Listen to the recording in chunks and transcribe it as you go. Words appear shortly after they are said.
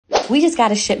We just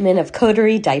got a shipment of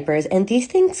Coterie diapers, and these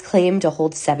things claim to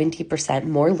hold 70%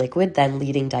 more liquid than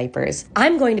leading diapers.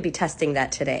 I'm going to be testing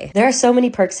that today. There are so many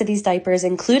perks to these diapers,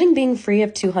 including being free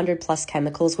of 200 plus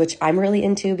chemicals, which I'm really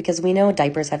into because we know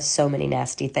diapers have so many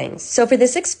nasty things. So for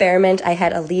this experiment, I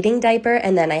had a leading diaper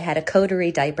and then I had a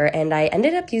Coterie diaper, and I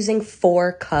ended up using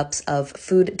 4 cups of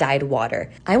food dyed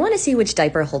water. I want to see which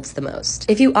diaper holds the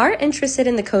most. If you are interested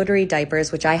in the Coterie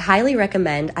diapers, which I highly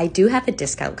recommend, I do have a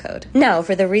discount code. Now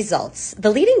for the results. The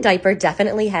leading diaper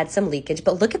definitely had some leakage,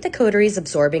 but look at the Coterie's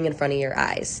absorbing in front of your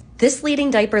eyes. This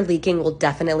leading diaper leaking will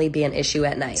definitely be an issue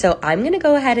at night. So I'm gonna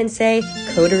go ahead and say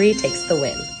Coterie takes the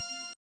win.